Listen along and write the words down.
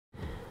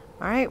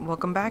Alright,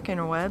 welcome back,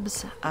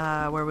 interwebs.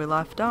 Where we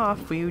left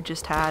off, we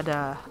just had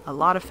a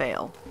lot of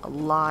fail. A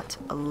lot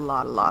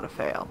of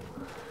fail.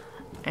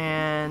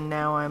 And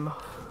now I'm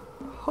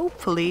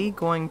hopefully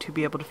going to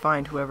be able to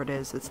find whoever it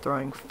is that's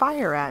throwing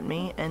fire at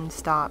me and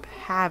stop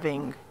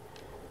having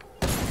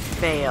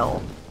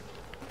fail.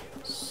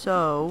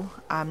 So,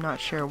 I'm not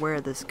sure where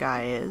this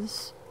guy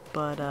is,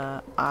 but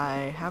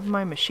I have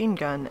my machine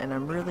gun and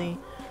I'm really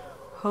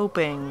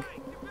hoping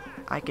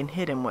I can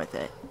hit him with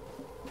it.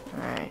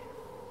 Alright.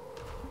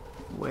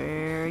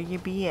 Where you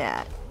be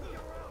at?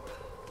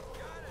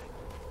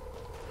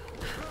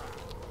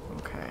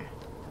 Okay.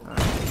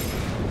 Alright.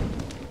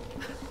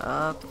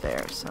 Up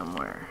there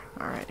somewhere.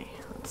 Alrighty.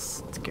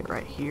 Let's get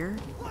right here.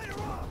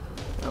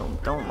 No,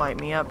 don't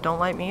light me up. Don't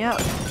light me up.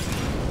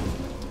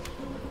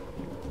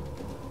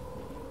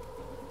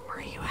 Where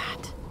are you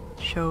at?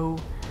 Show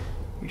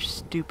your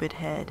stupid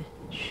head.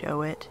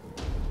 Show it.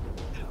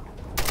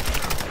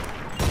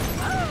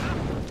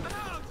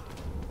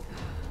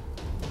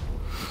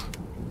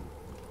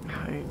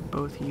 I hate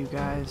both of you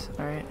guys.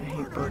 Alright, I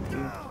hate both of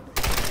you.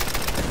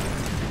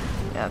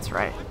 That's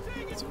right.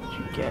 That's what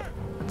you get.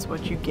 That's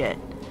what you get.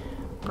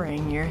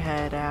 Bring your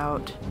head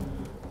out.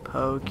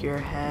 Poke your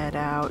head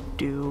out.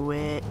 Do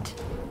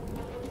it.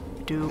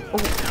 Oh!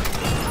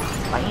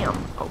 Bam!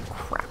 Oh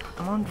crap.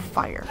 I'm on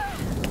fire.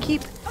 I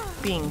keep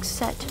being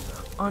set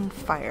on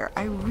fire.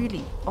 I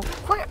really... Oh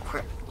crap!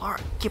 Laura,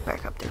 get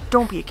back up there.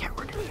 Don't be a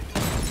coward.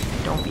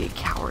 Don't be a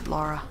coward,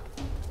 Laura.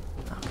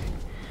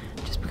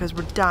 Because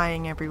we're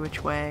dying every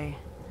which way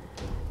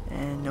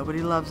and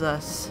nobody loves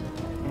us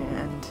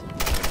and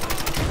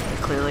they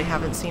clearly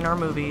haven't seen our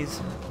movies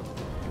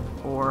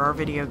or our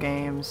video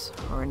games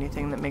or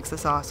anything that makes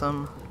us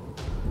awesome.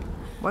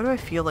 Why do I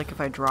feel like if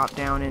I drop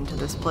down into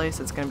this place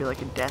it's gonna be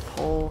like a death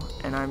hole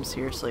and I'm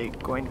seriously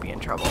going to be in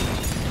trouble?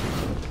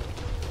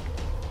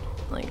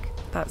 Like,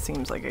 that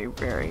seems like a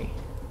very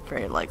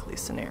likely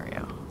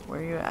scenario.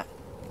 Where are you at?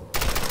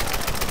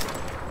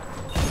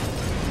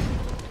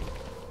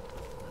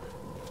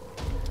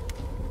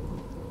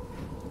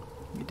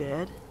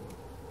 Dead?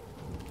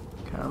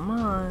 Come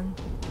on.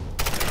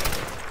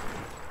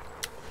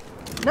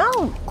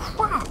 No!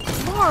 Crap!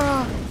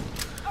 Laura!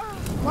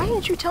 Why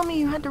didn't you tell me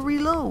you had to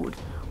reload?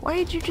 Why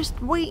did you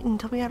just wait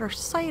until we had our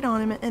sight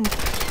on him and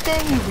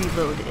then you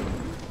reloaded?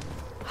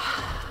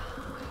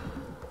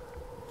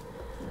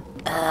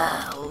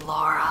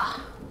 Laura.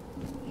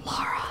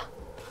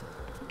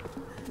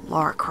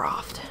 Lara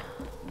Croft.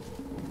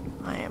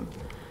 I am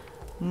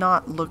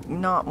not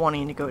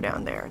wanting to go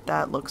down there.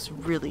 That looks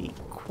really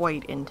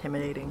quite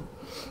intimidating.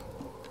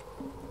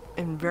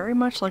 And very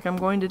much like I'm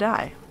going to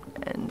die.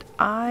 And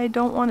I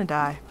don't want to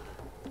die.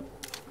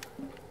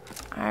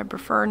 I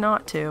prefer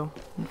not to.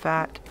 In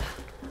fact,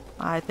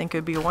 I think it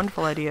would be a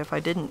wonderful idea if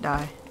I didn't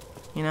die.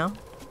 You know?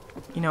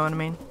 You know what I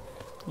mean?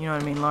 You know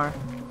what I mean, Laura?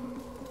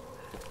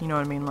 You know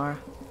what I mean, Laura?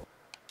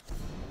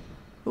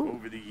 Ooh.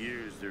 Over the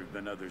years, there have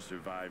been other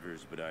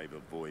survivors, but I've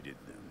avoided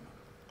them.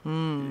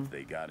 If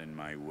they got in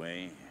my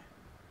way,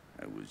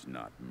 I was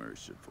not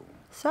merciful.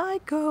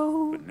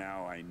 Psycho! But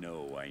now I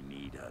know I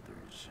need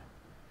others.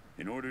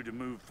 In order to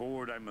move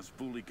forward, I must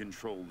fully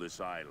control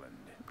this island.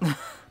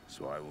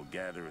 So I will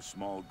gather a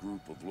small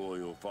group of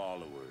loyal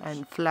followers.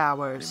 And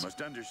flowers. They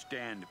must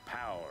understand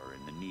power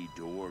and the need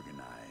to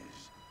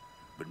organize.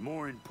 But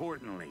more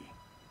importantly,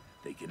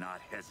 they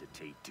cannot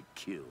hesitate to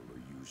kill or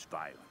use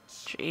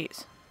violence.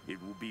 Jeez.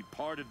 It will be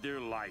part of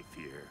their life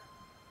here.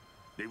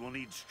 They will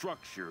need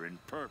structure and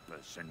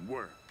purpose and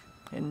work.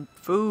 And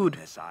food.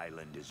 This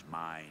island is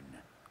mine.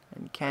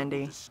 And candy. I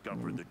will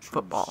discover and the true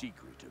football.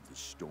 secret of the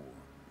storms.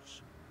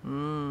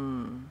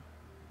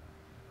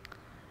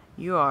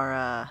 You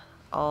are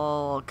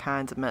all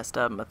kinds of messed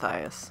up,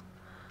 Matthias.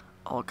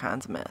 All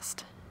kinds of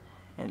messed.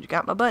 And you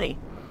got my buddy.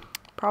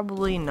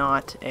 Probably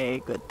not a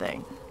good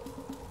thing.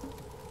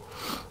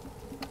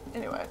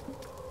 Anyway.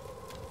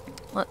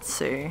 Let's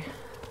see.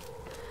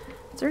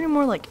 Is there any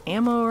more, like,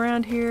 ammo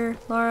around here,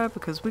 Lara?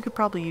 Because we could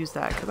probably use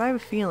that. Because I have a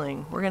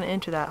feeling we're going to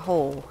enter that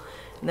hole.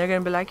 And they're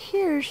going to be like,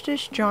 here's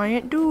this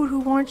giant dude who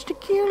wants to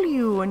kill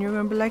you. And you're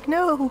going to be like,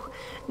 no,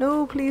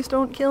 please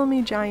don't kill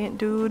me, giant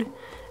dude.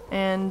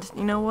 And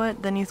you know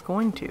what? Then he's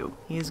going to.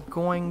 He is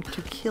going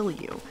to kill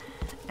you.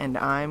 And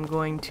I'm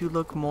going to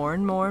look more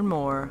and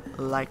more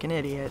like an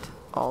idiot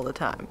all the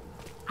time.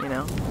 You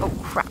know? Oh,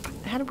 crap.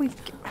 How did we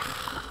get...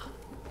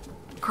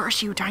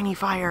 Curse you, tiny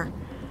fire.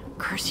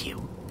 Curse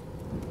you.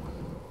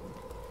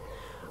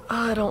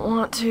 I don't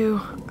want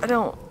to. I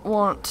don't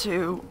want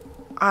to.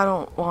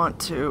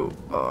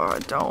 Oh, I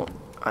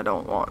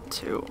don't want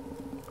to.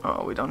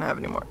 Oh, we don't have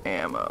any more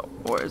ammo.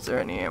 Or is there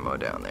any ammo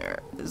down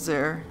there? Is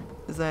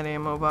that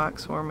ammo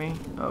box for me?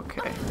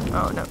 Okay.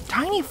 Oh, no.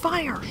 Tiny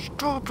fire!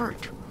 Stop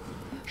it!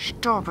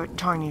 Stop it,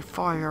 tiny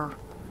fire.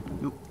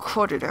 You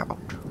cut it out.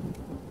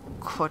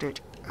 Cut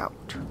it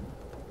out.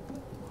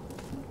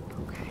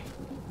 Okay.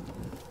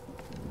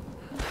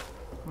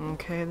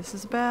 Okay, this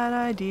is a bad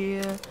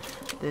idea.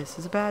 This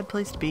is a bad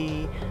place to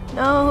be.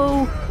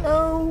 No!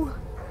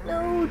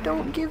 No,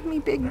 don't give me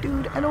big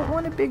dude. I don't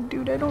want a big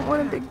dude. I don't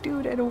want a big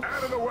dude. I don't...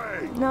 Out of the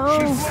way! No!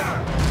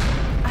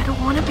 I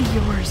don't want to be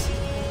yours.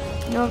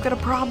 You know, I've got a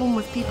problem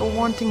with people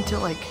wanting to,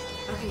 like,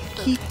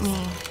 keep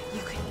me.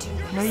 You can do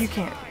this. No, you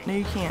can't. No,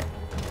 you can't.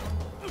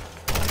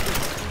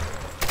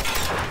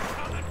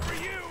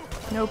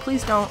 No,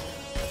 please don't.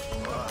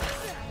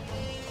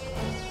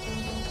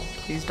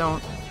 Please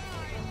don't.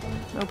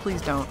 No,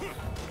 please don't.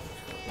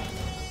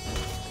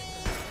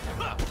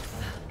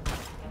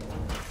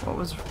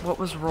 What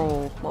was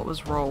roll? What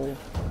was roll?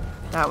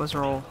 That was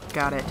roll.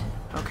 Got it.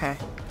 Okay.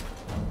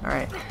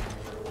 Alright.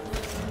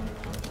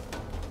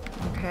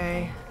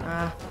 Okay.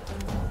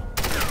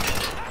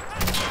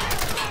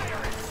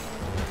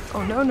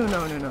 Oh, no, no,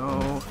 no, no,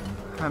 no.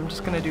 I'm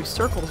just gonna do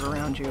circles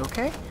around you,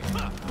 okay?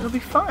 It'll be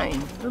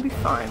fine. It'll be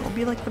fine. We'll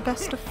be like the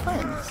best of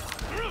friends.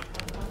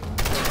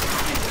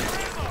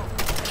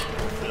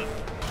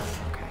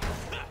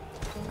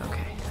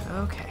 Okay.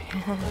 Okay.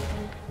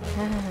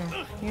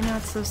 Okay. You're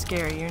not so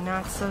scary. You're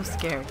not so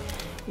scary.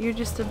 You're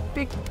just a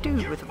big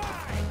dude with a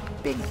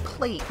big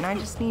plate, and I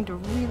just need to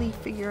really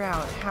figure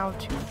out how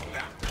to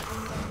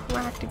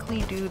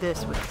practically do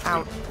this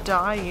without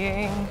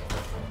dying.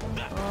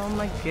 Oh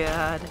my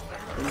god.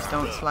 Please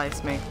don't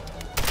slice me.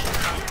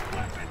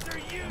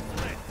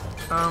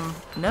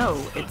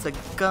 No, it's a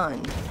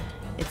gun.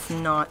 It's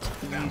not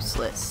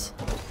useless.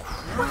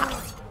 Crap.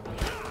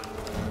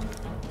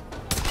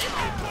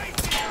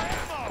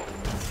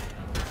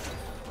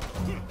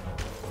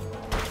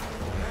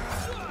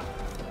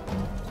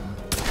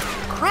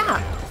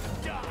 Crap!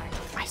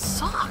 I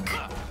suck!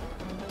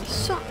 I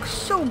suck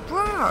so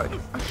bad!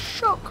 I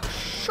suck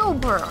so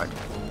bad!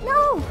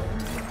 No!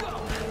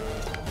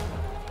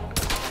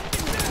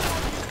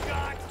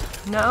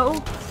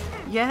 No?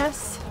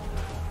 Yes?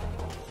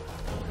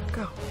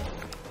 Go.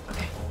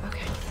 Okay,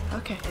 okay,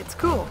 okay. It's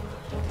cool.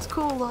 It's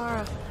cool,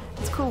 Laura.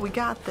 It's cool, we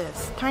got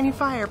this. Tiny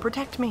fire,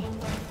 protect me.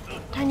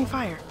 Tiny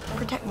fire,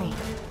 protect me.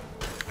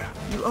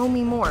 You owe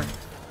me more.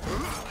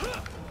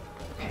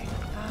 Okay,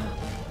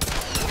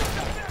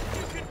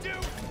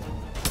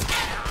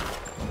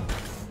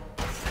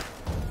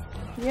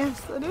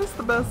 yes, that is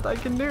the best I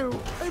can do.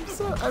 This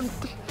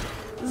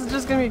is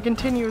just gonna be a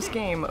continuous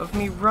game of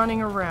me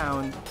running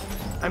around.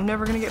 I'm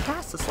never gonna get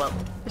past this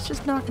level. It's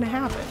just not gonna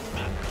happen.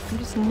 I'm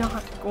just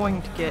not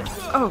going to get...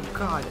 Oh,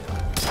 God.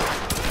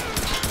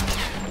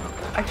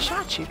 I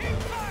shot you.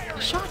 I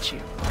shot you.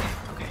 Okay,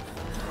 okay.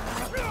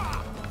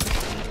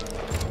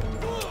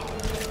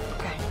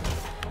 Okay.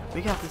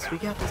 We got this, we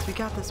got this, we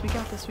got this, we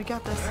got this, we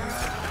got this.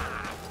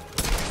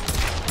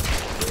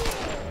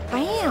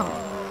 Bam!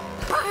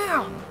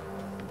 Bam!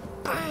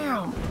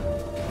 Bam!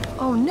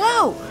 Oh,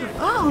 no!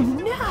 Oh,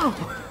 no!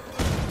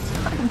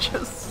 I'm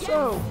just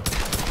so...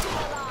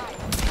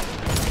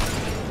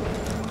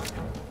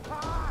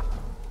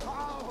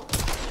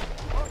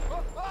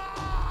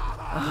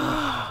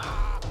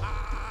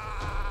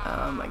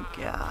 Oh my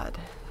god.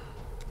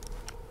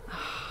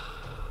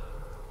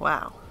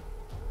 Wow.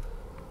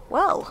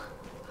 Well,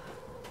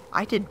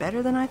 I did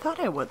better than I thought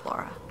I would,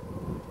 Laura.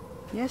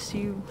 Yes,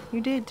 you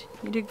did.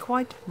 You did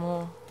quite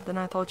more than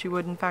I thought you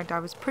would. In fact, I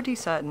was pretty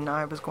certain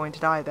I was going to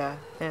die there,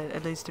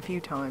 at least a few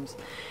times.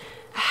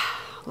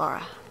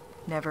 Laura,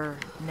 never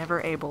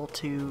able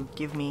to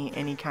give me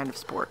any kind of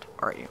sport,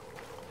 are you?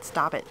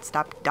 Stop it.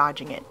 Stop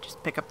dodging it.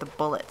 Just pick up the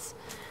bullets.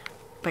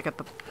 Pick up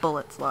the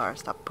bullets, Laura.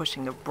 Stop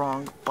pushing the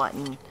wrong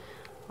button.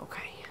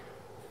 Okay.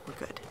 We're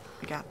good.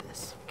 We got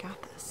this. We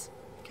got this.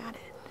 We got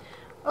it.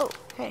 Oh,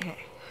 hey.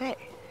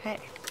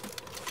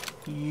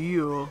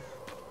 You.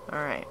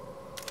 Alright.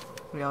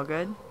 We all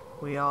good?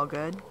 We all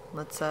good?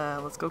 Let's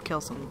go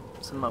kill some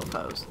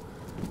mofos.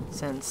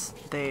 Since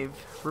they've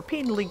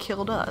repeatedly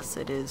killed us,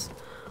 it is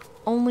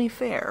only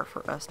fair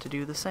for us to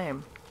do the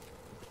same.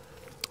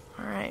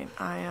 Alright,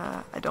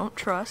 I don't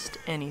trust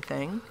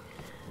anything.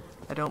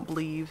 I don't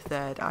believe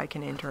that I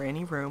can enter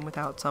any room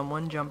without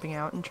someone jumping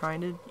out and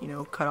trying to, you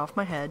know, cut off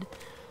my head.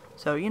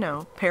 So, you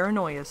know,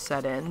 paranoia's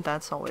set in.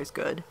 That's always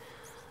good.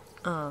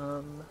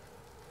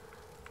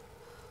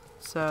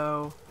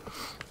 So,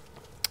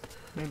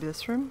 maybe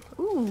this room?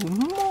 Ooh,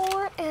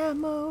 more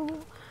ammo!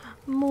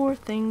 More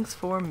things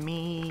for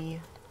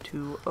me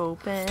to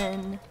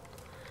open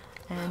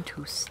and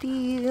to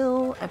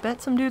steal. I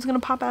bet some dude's gonna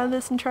pop out of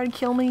this and try to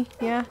kill me.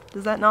 Yeah?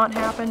 Does that not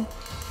happen?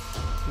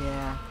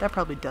 Yeah, that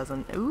probably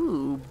doesn't.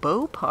 Ooh,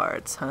 bow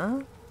parts,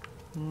 huh?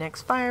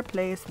 Next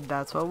fireplace,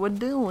 that's what we're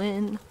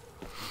doing.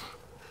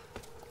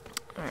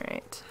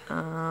 Alright,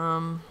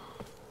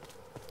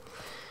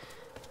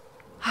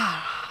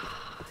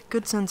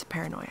 good sense of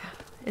paranoia.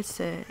 It's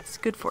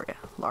good for you,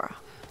 Laura.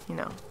 You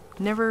know,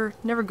 never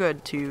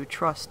good to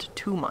trust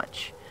too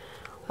much.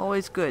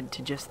 Always good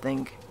to just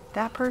think,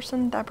 that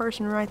person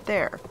right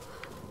there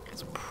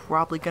is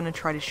probably gonna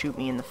try to shoot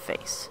me in the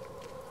face.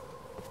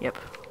 Yep.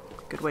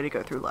 Good way to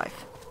go through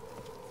life.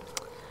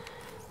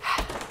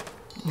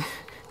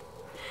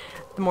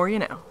 The More You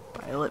Know,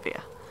 by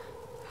Olivia.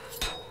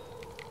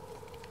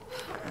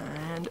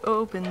 And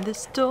open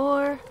this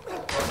door.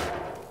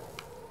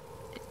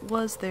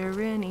 Was there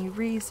any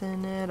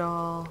reason at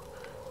all?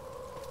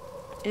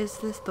 Is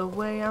this the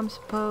way I'm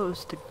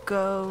supposed to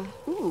go?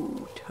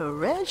 Ooh,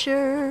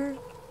 treasure.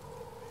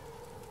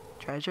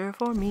 Treasure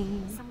for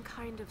me. Some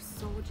kind of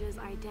soldier's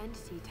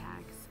identity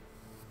tags.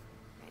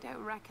 I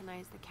don't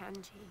recognize the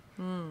kanji.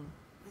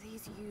 Were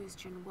these used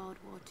during World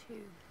War II?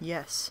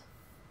 Yes.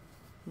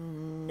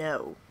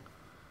 No.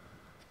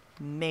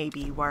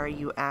 Maybe. Why are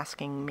you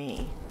asking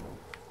me?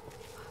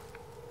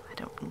 I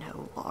don't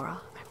know,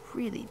 Laura. I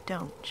really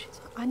don't. She's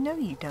like, I know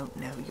you don't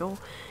know.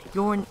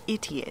 You're an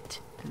idiot,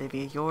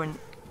 Olivia. You're an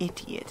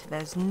idiot.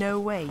 There's no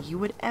way you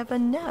would ever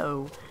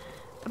know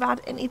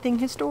about anything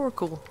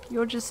historical.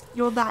 You're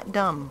that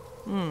dumb.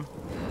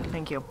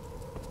 Thank you.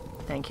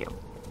 Thank you.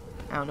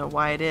 I don't know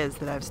why it is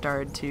that I've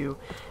started to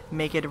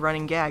make it a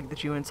running gag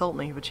that you insult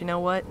me, but you know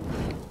what?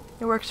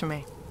 It works for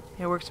me.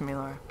 It works for me,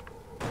 Laura.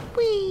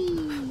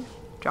 Whee!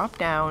 Drop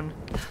down.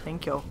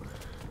 Thank you.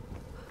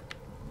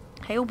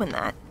 Hey, open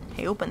that.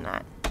 Hey, open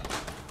that.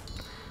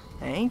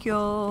 Thank you.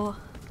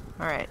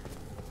 Alright.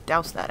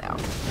 Douse that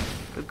out.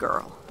 Good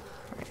girl.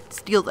 Alright,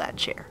 steal that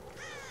chair.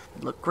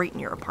 It'd look great in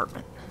your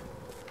apartment.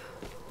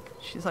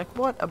 She's like,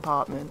 what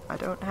apartment? I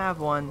don't have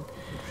one.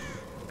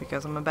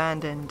 Because I'm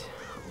abandoned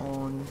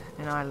on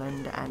an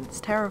island and it's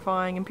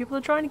terrifying and people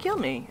are trying to kill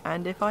me.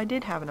 And if I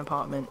did have an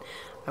apartment,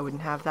 I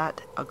wouldn't have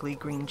that ugly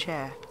green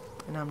chair.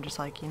 And I'm just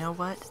like, you know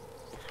what?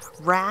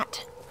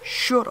 Rat,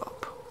 shut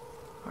up.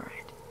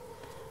 Alright.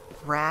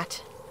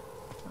 Rat.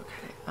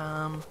 Okay,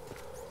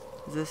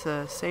 is this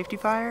a safety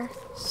fire?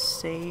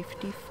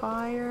 Safety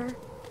fire?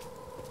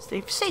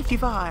 Safety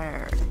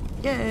fire!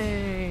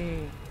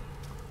 Yay!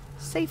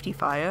 Safety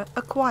fire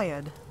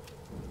acquired.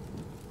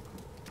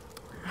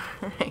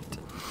 Alright.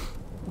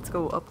 Let's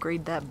go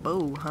upgrade that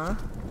bow, huh?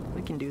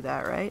 We can do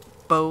that, right?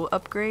 Bow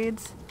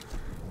upgrades?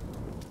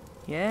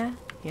 Yeah?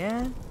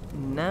 Yeah?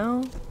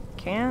 No?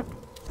 Can't?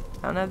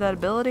 I don't have that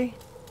ability?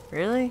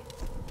 Really?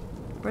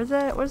 Where's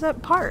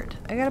that part?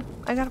 I got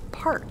a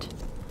part.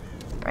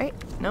 Right?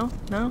 No?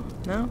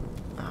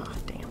 Ah,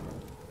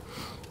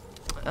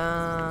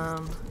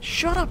 damn.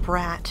 Shut up,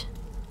 rat!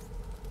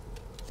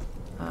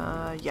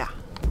 Yeah.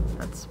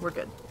 We're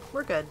good.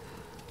 We're good.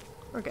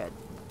 We're good.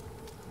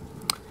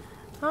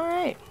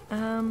 Alright,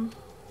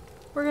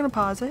 we're gonna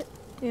pause it,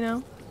 you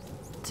know.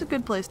 It's a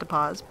good place to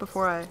pause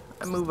before I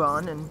move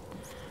on and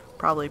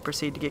probably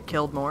proceed to get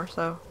killed more,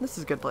 so this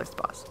is a good place to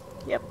pause.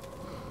 Yep.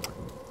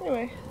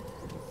 Anyway,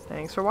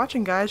 thanks for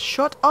watching, guys.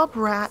 Shut up,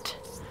 rat!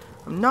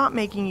 I'm not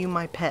making you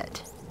my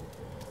pet.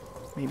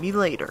 Maybe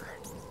later.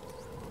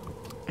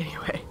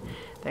 Anyway,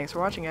 thanks for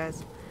watching,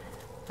 guys.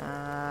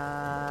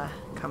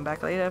 Come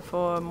back later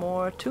for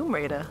more Tomb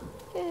Raider.